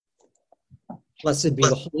Blessed be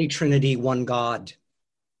the Holy Trinity, one God.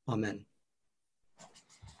 Amen.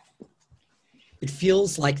 It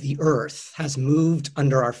feels like the earth has moved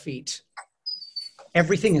under our feet.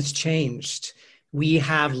 Everything has changed. We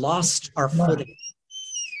have lost our footing.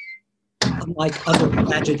 Unlike other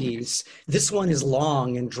tragedies, this one is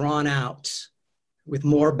long and drawn out, with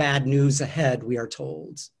more bad news ahead, we are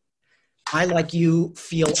told. I, like you,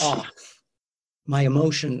 feel off. My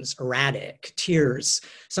emotions erratic. Tears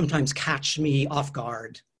sometimes catch me off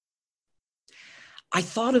guard. I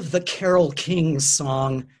thought of the Carole King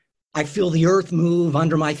song, I feel the earth move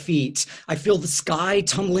under my feet. I feel the sky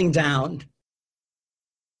tumbling down.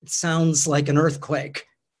 It sounds like an earthquake,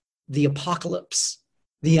 the apocalypse,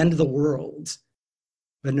 the end of the world.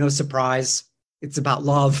 But no surprise, it's about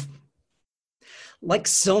love. Like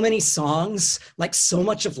so many songs, like so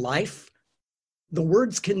much of life, the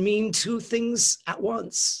words can mean two things at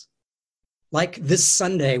once. Like this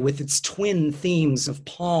Sunday with its twin themes of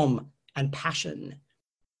palm and passion,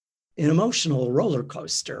 an emotional roller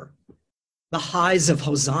coaster, the highs of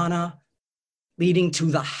Hosanna leading to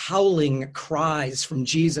the howling cries from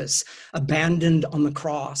Jesus abandoned on the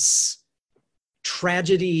cross,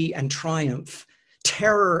 tragedy and triumph,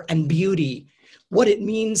 terror and beauty, what it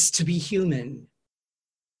means to be human.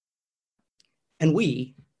 And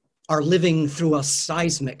we are living through a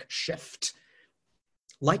seismic shift,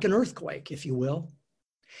 like an earthquake, if you will.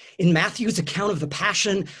 In Matthew's account of the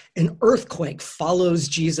Passion, an earthquake follows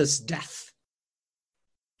Jesus' death.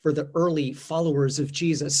 For the early followers of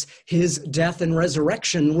Jesus, his death and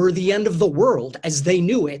resurrection were the end of the world as they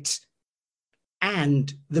knew it,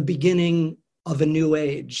 and the beginning of a new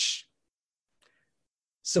age.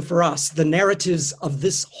 So for us, the narratives of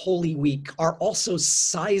this Holy Week are also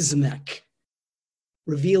seismic,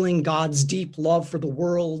 revealing God's deep love for the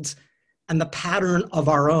world and the pattern of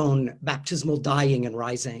our own baptismal dying and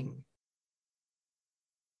rising.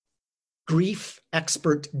 Grief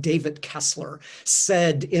expert David Kessler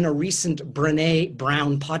said in a recent Brené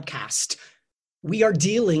Brown podcast, "We are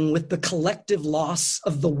dealing with the collective loss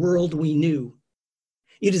of the world we knew.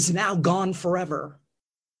 It is now gone forever.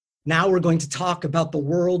 Now we're going to talk about the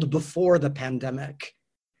world before the pandemic.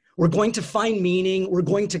 We're going to find meaning. We're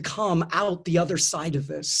going to come out the other side of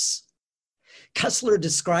this." Kessler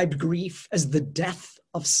described grief as the death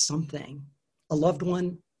of something, a loved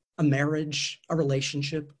one, a marriage, a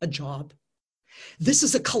relationship, a job. This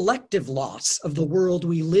is a collective loss of the world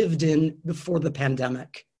we lived in before the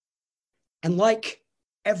pandemic. And like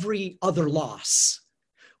every other loss,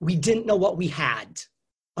 we didn't know what we had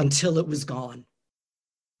until it was gone.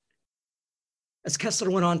 As Kessler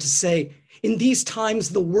went on to say, in these times,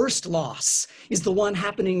 the worst loss is the one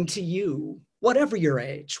happening to you, whatever your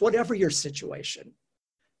age, whatever your situation,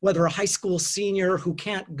 whether a high school senior who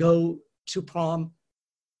can't go to prom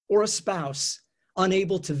or a spouse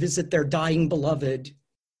unable to visit their dying beloved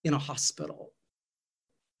in a hospital.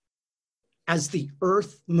 As the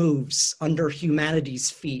earth moves under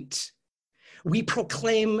humanity's feet, we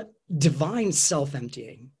proclaim divine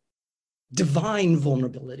self-emptying, divine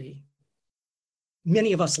vulnerability.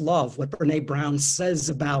 Many of us love what Brené Brown says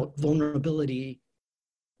about vulnerability,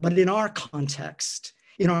 but in our context,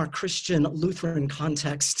 in our Christian Lutheran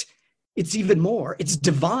context, it's even more. It's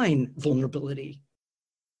divine vulnerability.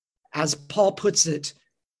 As Paul puts it,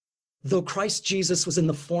 though Christ Jesus was in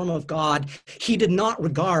the form of God, he did not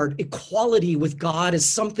regard equality with God as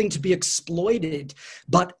something to be exploited,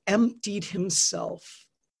 but emptied himself,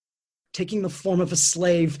 taking the form of a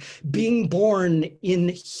slave, being born in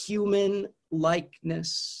human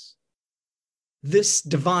likeness. This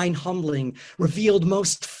divine humbling, revealed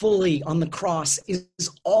most fully on the cross, is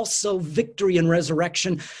also victory and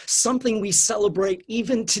resurrection, something we celebrate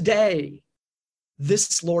even today,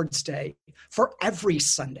 this Lord's Day. For every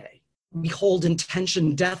Sunday, we hold in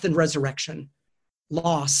tension death and resurrection,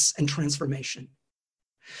 loss and transformation.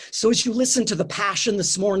 So as you listen to the Passion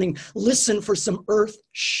this morning, listen for some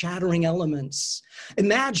earth-shattering elements.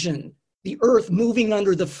 Imagine the earth moving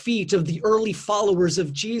under the feet of the early followers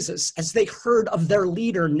of Jesus as they heard of their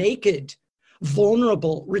leader naked,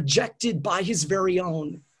 vulnerable, rejected by his very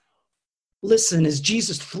own. Listen as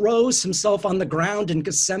Jesus throws himself on the ground in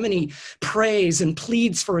Gethsemane, prays and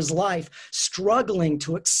pleads for his life, struggling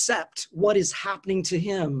to accept what is happening to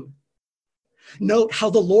him. Note how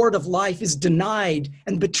the Lord of life is denied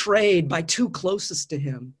and betrayed by two closest to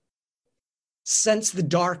him. Sense the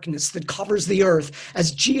darkness that covers the earth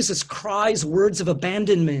as Jesus cries words of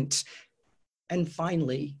abandonment. And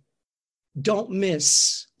finally, don't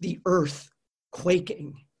miss the earth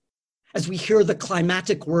quaking as we hear the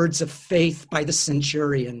climactic words of faith by the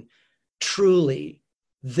centurion. Truly,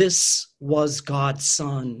 this was God's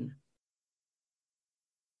Son.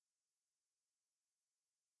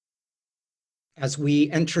 as we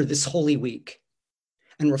enter this Holy Week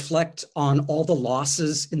and reflect on all the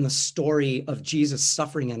losses in the story of Jesus'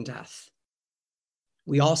 suffering and death,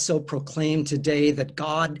 we also proclaim today that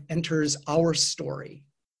God enters our story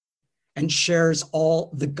and shares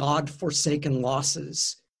all the God-forsaken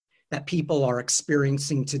losses that people are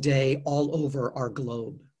experiencing today all over our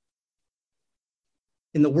globe.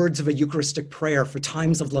 In the words of a Eucharistic prayer for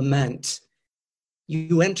times of lament,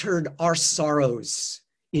 you entered our sorrows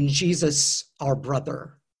in Jesus, our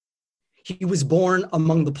brother. He was born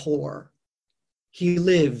among the poor. He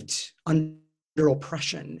lived under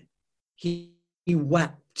oppression. He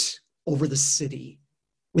wept over the city.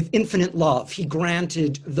 With infinite love, he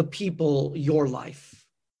granted the people your life.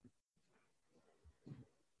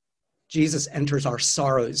 Jesus enters our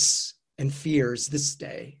sorrows and fears this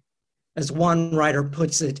day. As one writer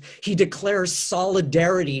puts it, he declares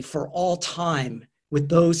solidarity for all time with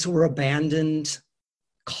those who were abandoned,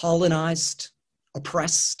 colonized,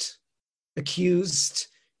 oppressed, accused,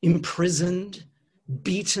 imprisoned,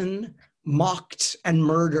 beaten, mocked, and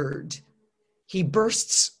murdered. He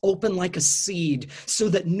bursts open like a seed so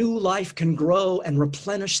that new life can grow and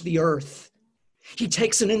replenish the earth. He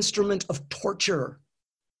takes an instrument of torture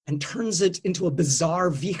and turns it into a bizarre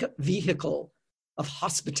vehicle of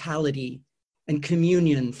hospitality and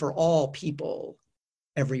communion for all people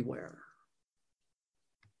everywhere.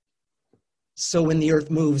 So when the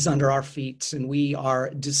earth moves under our feet and we are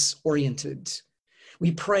disoriented,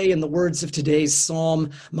 we pray in the words of today's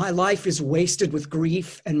psalm, "My life is wasted with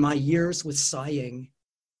grief and my years with sighing."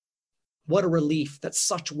 What a relief that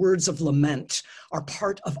such words of lament are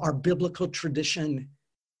part of our biblical tradition,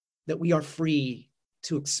 that we are free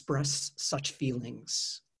to express such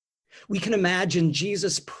feelings. We can imagine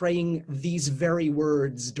Jesus praying these very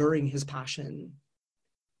words during his passion.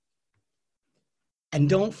 And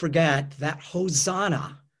don't forget that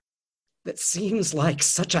Hosanna, that seems like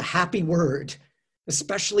such a happy word,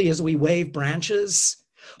 especially as we wave branches.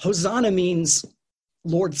 Hosanna means,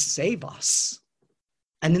 Lord, save us.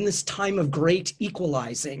 And in this time of great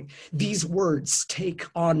equalizing, these words take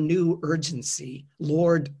on new urgency.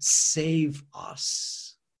 Lord, save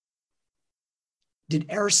us. Did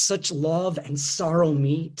e'er such love and sorrow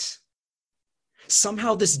meet?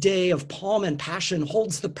 Somehow this day of Palm and Passion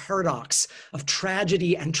holds the paradox of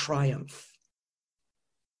tragedy and triumph.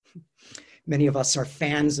 Many of us are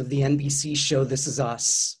fans of the NBC show This Is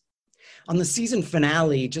Us. On the season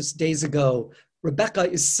finale just days ago, Rebecca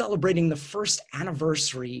is celebrating the first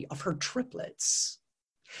anniversary of her triplets.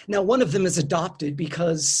 Now, one of them is adopted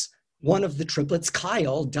because one of the triplets,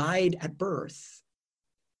 Kyle, died at birth.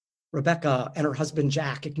 Rebecca and her husband,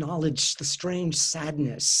 Jack, acknowledge the strange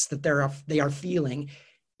sadness that they are feeling,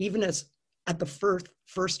 even as at the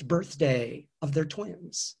first birthday of their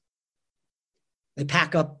twins. They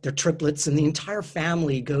pack up their triplets and the entire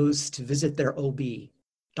family goes to visit their OB,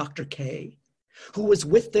 Dr. K, who was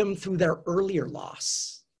with them through their earlier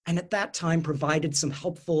loss and at that time provided some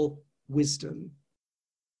helpful wisdom.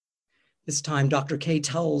 This time, Dr. K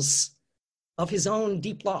tells of his own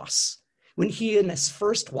deep loss when he and his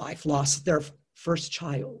first wife lost their first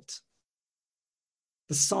child.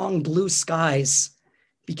 The song Blue Skies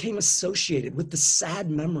became associated with the sad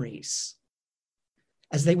memories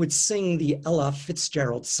as they would sing the Ella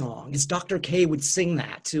Fitzgerald song, as Dr. K would sing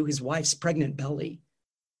that to his wife's pregnant belly.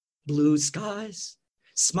 Blue skies,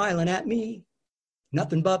 smiling at me,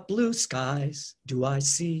 nothing but blue skies do I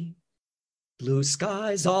see. Blue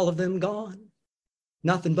skies, all of them gone,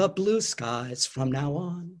 nothing but blue skies from now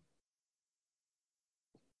on.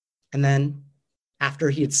 And then, after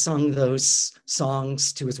he had sung those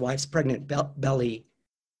songs to his wife's pregnant belly,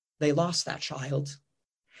 they lost that child.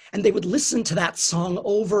 And they would listen to that song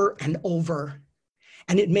over and over.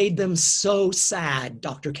 And it made them so sad,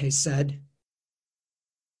 Dr. K said.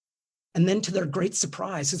 And then to their great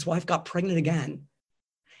surprise, his wife got pregnant again.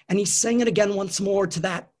 And he sang it again once more to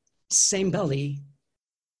that same belly.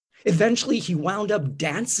 Eventually, he wound up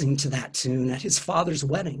dancing to that tune at his father's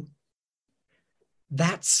wedding.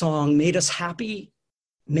 That song made us happy,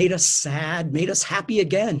 made us sad, made us happy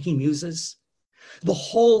again, he muses. The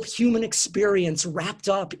whole human experience wrapped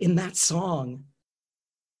up in that song.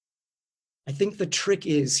 I think the trick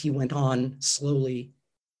is, he went on slowly,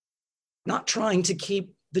 not trying to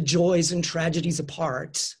keep the joys and tragedies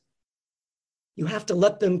apart. You have to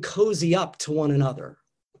let them cozy up to one another.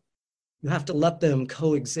 You have to let them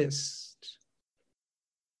coexist.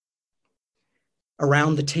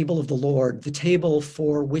 Around the table of the Lord, the table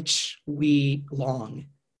for which we long,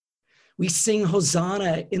 we sing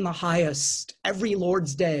Hosanna in the highest every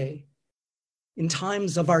Lord's Day, in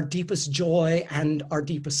times of our deepest joy and our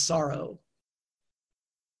deepest sorrow.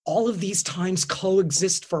 All of these times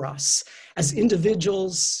coexist for us as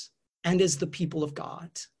individuals and as the people of God.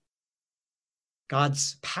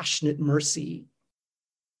 God's passionate mercy,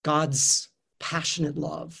 God's passionate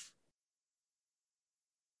love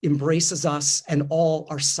embraces us and all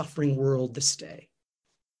our suffering world this day,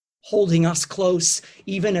 holding us close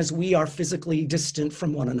even as we are physically distant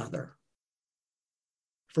from one another.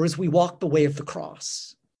 For as we walk the way of the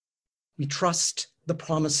cross, we trust the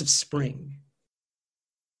promise of spring,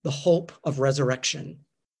 the hope of resurrection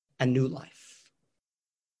and new life.